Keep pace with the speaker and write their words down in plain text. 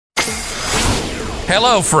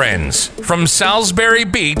Hello, friends, from Salisbury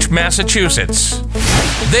Beach, Massachusetts.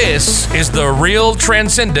 This is the Real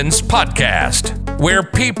Transcendence Podcast, where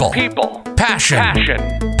people,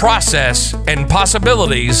 passion, process, and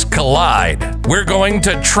possibilities collide. We're going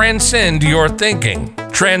to transcend your thinking,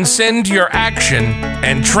 transcend your action,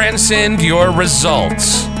 and transcend your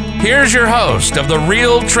results. Here's your host of the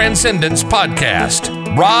Real Transcendence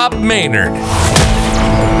Podcast, Rob Maynard.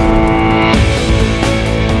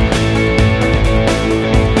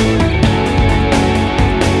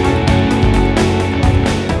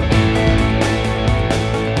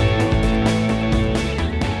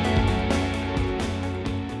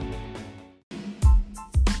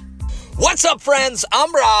 What's up, friends?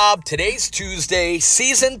 I'm Rob. Today's Tuesday,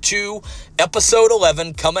 Season 2, Episode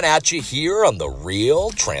 11, coming at you here on the Real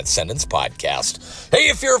Transcendence Podcast. Hey,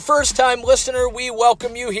 if you're a first-time listener, we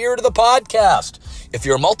welcome you here to the podcast. If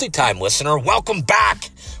you're a multi-time listener, welcome back.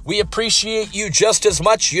 We appreciate you just as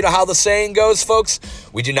much. You know how the saying goes, folks?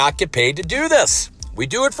 We do not get paid to do this. We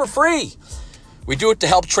do it for free. We do it to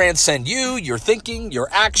help transcend you, your thinking, your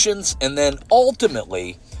actions, and then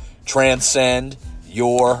ultimately transcend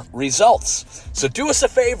your results. So do us a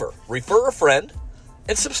favor, refer a friend,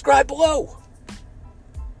 and subscribe below.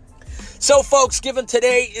 So folks, given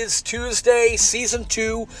today is Tuesday, Season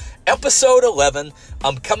 2, Episode 11,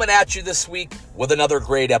 I'm coming at you this week with another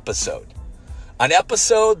great episode. An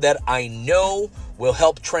episode that I know will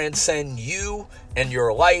help transcend you and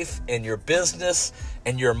your life and your business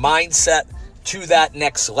and your mindset to that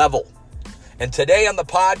next level. And today on the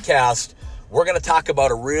podcast, we're going to talk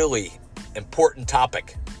about a really important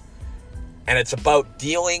topic, and it's about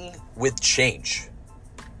dealing with change.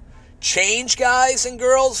 Change, guys and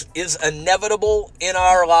girls, is inevitable in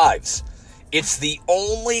our lives. It's the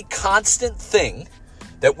only constant thing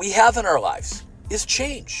that we have in our lives is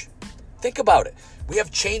change. Think about it. We have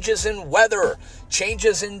changes in weather,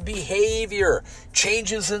 changes in behavior,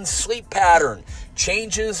 changes in sleep pattern,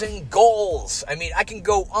 changes in goals. I mean, I can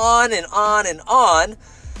go on and on and on.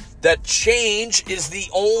 That change is the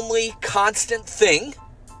only constant thing,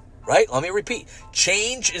 right? Let me repeat.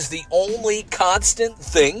 Change is the only constant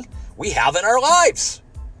thing we have in our lives.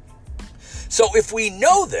 So if we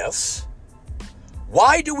know this,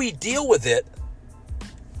 why do we deal with it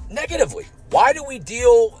negatively? Why do we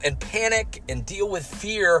deal and panic and deal with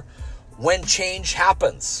fear when change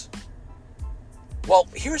happens? Well,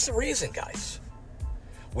 here's the reason, guys.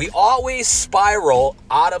 We always spiral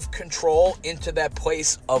out of control into that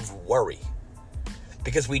place of worry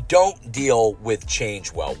because we don't deal with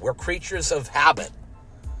change well. We're creatures of habit,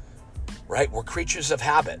 right? We're creatures of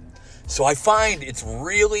habit. So I find it's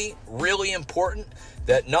really, really important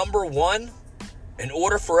that number one, in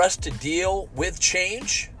order for us to deal with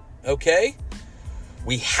change, okay,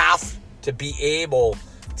 we have to be able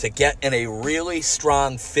to get in a really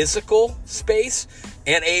strong physical space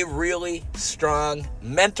and a really strong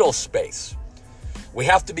mental space. We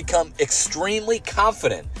have to become extremely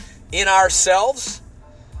confident in ourselves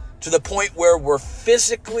to the point where we're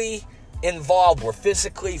physically involved, we're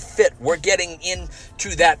physically fit, we're getting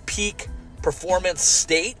into that peak performance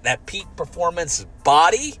state, that peak performance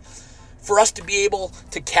body, for us to be able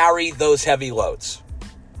to carry those heavy loads.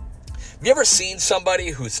 Have you ever seen somebody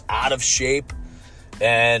who's out of shape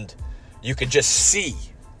and you can just see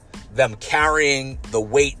them carrying the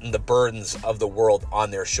weight and the burdens of the world on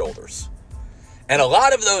their shoulders? And a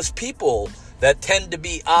lot of those people that tend to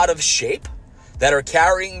be out of shape, that are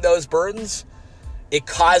carrying those burdens, it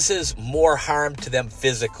causes more harm to them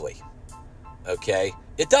physically. Okay?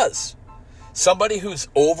 It does. Somebody who's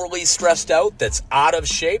overly stressed out, that's out of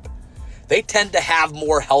shape, they tend to have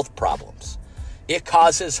more health problems. It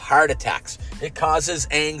causes heart attacks. It causes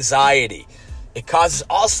anxiety. It causes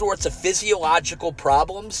all sorts of physiological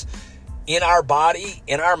problems in our body,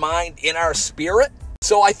 in our mind, in our spirit.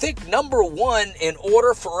 So I think number one, in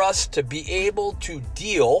order for us to be able to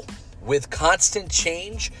deal with constant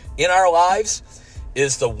change in our lives,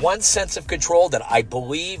 is the one sense of control that I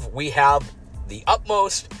believe we have the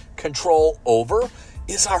utmost control over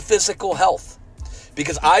is our physical health.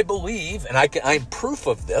 Because I believe, and I'm proof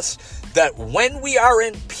of this, that when we are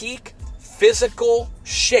in peak physical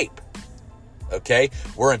shape, okay,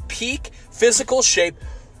 we're in peak physical shape,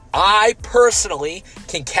 I personally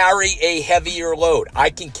can carry a heavier load. I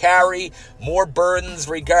can carry more burdens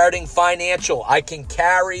regarding financial. I can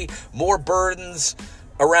carry more burdens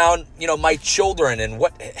around, my children and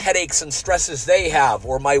what headaches and stresses they have,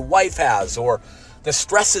 or my wife has, or the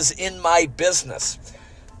stresses in my business.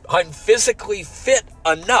 I'm physically fit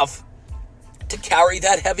enough to carry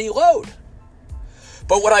that heavy load.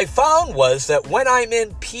 But what I found was that when I'm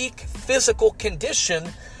in peak physical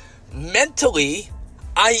condition, mentally,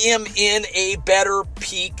 I am in a better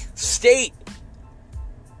peak state.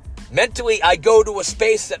 Mentally, I go to a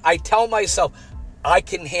space that I tell myself, I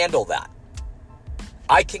can handle that.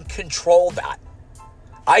 I can control that.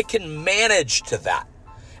 I can manage to that.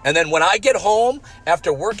 And then when I get home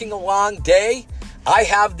after working a long day, I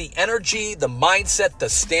have the energy, the mindset, the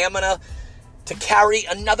stamina to carry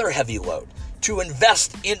another heavy load, to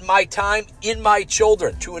invest in my time, in my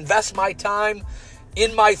children, to invest my time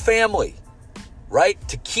in my family, right?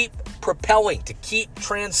 To keep propelling, to keep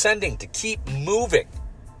transcending, to keep moving.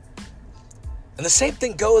 And the same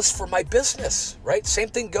thing goes for my business, right? Same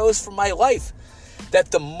thing goes for my life.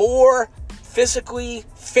 That the more physically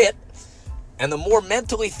fit and the more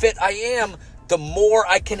mentally fit I am, the more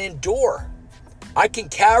I can endure. I can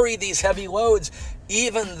carry these heavy loads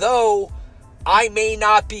even though I may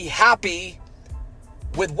not be happy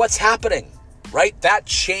with what's happening, right? That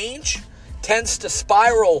change tends to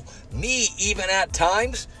spiral me even at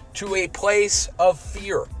times to a place of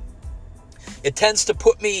fear. It tends to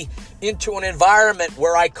put me into an environment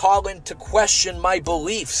where I call into question my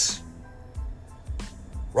beliefs,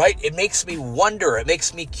 right? It makes me wonder. It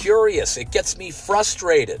makes me curious. It gets me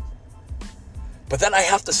frustrated. But then I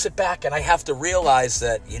have to sit back and I have to realize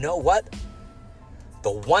that, you know what?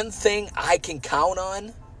 The one thing I can count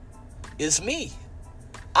on is me.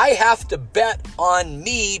 I have to bet on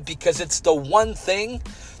me because it's the one thing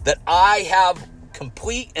that I have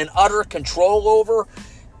complete and utter control over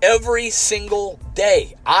every single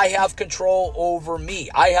day. I have control over me.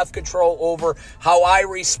 I have control over how I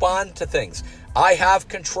respond to things. I have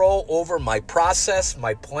control over my process,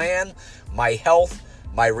 my plan, my health,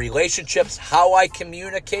 my relationships, how I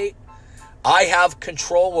communicate. I have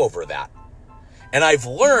control over that. And I've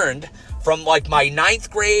learned from like my 9th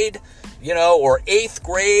grade, or 8th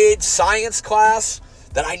grade science class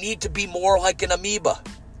that I need to be more like an amoeba,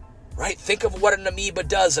 right? Think of what an amoeba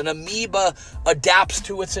does. An amoeba adapts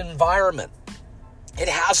to its environment. It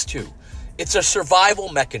has to. It's a survival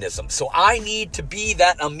mechanism. So I need to be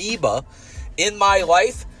that amoeba in my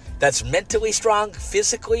life that's mentally strong,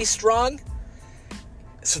 physically strong,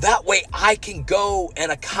 so that way I can go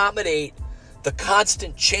and accommodate the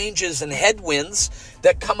constant changes and headwinds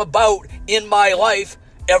that come about in my life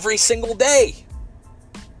every single day.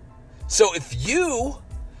 So if you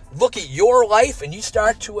look at your life and you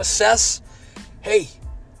start to assess, hey,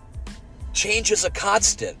 change is a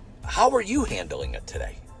constant. How are you handling it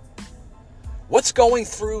today? What's going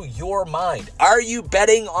through your mind? Are you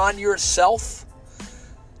betting on yourself?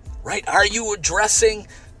 Right? Are you addressing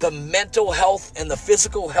the mental health and the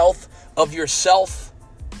physical health of yourself?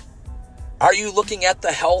 Are you looking at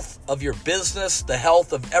the health of your business, the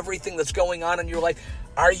health of everything that's going on in your life?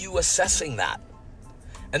 Are you assessing that?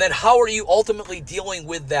 And then how are you ultimately dealing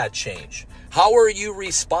with that change? How are you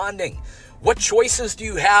responding? What choices do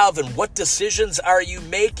you have and what decisions are you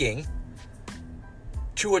making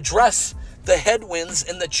to address the headwinds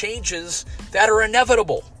and the changes that are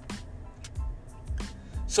inevitable?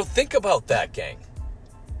 So think about that, gang.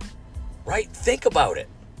 Right? Think about it.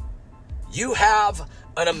 You have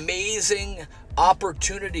an amazing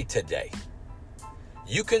opportunity today.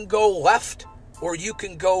 You can go left or you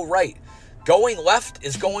can go right. Going left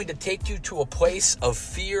is going to take you to a place of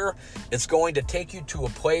fear. It's going to take you to a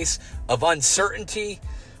place of uncertainty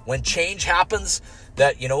when change happens.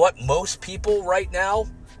 That, most people right now,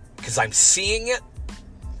 because I'm seeing it,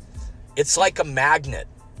 it's like a magnet,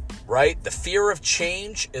 right? The fear of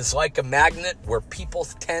change is like a magnet where people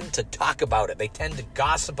tend to talk about it. They tend to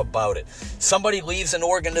gossip about it. Somebody leaves an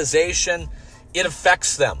organization, it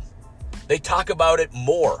affects them. They talk about it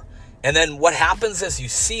more. And then what happens is you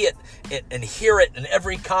see it and hear it in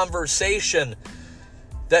every conversation.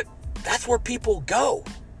 That's where people go.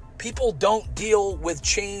 People don't deal with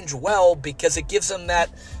change well because it gives them that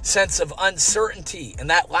sense of uncertainty and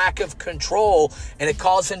that lack of control. And it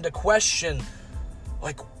calls into question,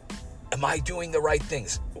 like, am I doing the right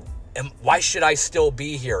things? Why should I still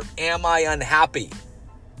be here? Am I unhappy?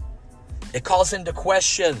 It calls into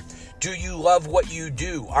question, do you love what you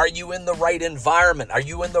do? Are you in the right environment? Are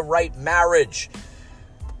you in the right marriage?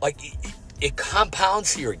 Like, it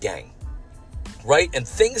compounds here, gang, right? And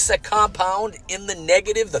things that compound in the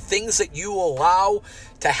negative, the things that you allow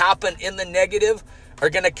to happen in the negative are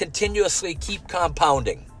going to continuously keep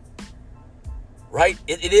compounding, right?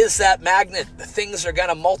 It is that magnet. The things are going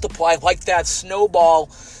to multiply like that snowball,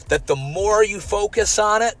 that the more you focus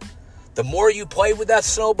on it, the more you play with that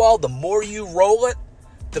snowball, the more you roll it,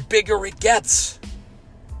 the bigger it gets.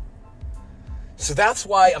 So that's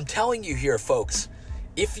why I'm telling you here, folks,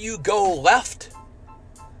 if you go left,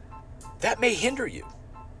 that may hinder you.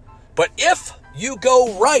 But if you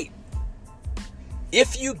go right,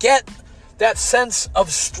 if you get that sense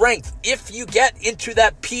of strength, if you get into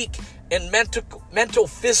that peak in mental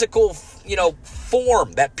physical,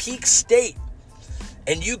 form, that peak state,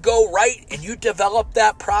 and you go right and you develop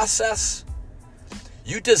that process,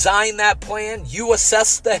 you design that plan, you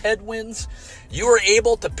assess the headwinds, you are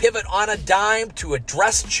able to pivot on a dime to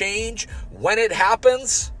address change when it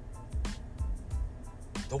happens,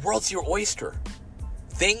 the world's your oyster.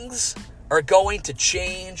 Things are going to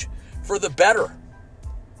change for the better.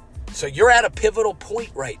 So you're at a pivotal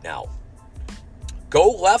point right now. Go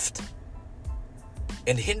left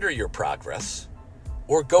and hinder your progress,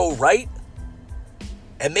 or go right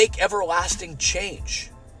and make everlasting change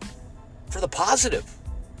for the positive.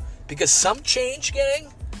 Because some change,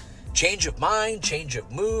 gang, change of mind, change of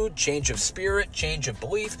mood, change of spirit, change of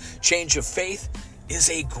belief, change of faith is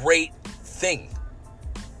a great thing.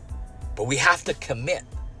 But we have to commit.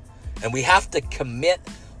 And we have to commit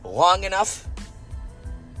long enough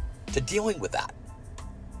to dealing with that.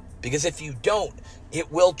 Because if you don't,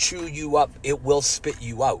 it will chew you up. It will spit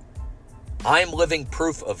you out. I'm living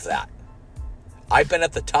proof of that. I've been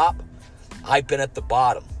at the top. I've been at the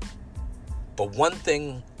bottom. But one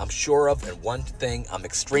thing I'm sure of, and one thing I'm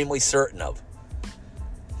extremely certain of,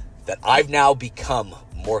 that I've now become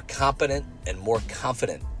more competent and more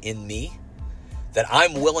confident in me, that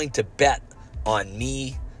I'm willing to bet on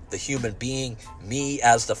me, the human being, me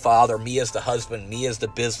as the father, me as the husband, me as the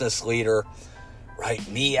business leader, right?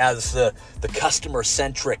 Me as the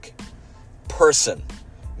customer-centric person,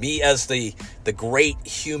 me as the great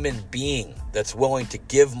human being that's willing to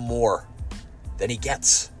give more than he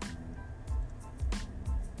gets.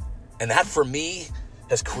 And that, for me,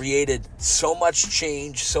 has created so much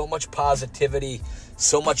change, so much positivity,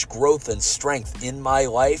 so much growth and strength in my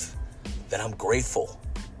life that I'm grateful.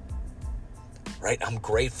 Right? I'm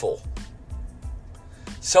grateful.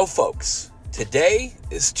 So, folks, today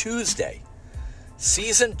is Tuesday,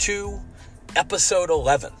 Season 2, Episode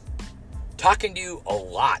 11. Talking to you a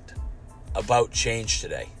lot about change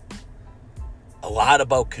today. A lot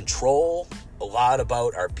about control, a lot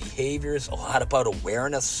about our behaviors, a lot about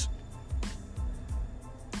awareness.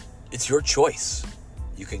 It's your choice.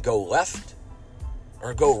 You can go left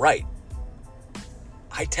or go right.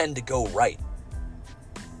 I tend to go right.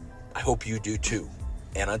 I hope you do too.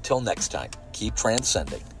 And until next time, keep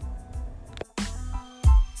transcending.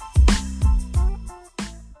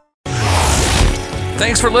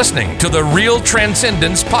 Thanks for listening to the Real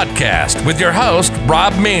Transcendence Podcast with your host,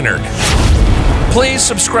 Rob Maynard. Please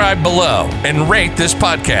subscribe below and rate this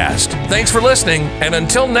podcast. Thanks for listening, and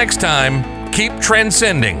until next time, keep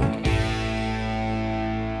transcending.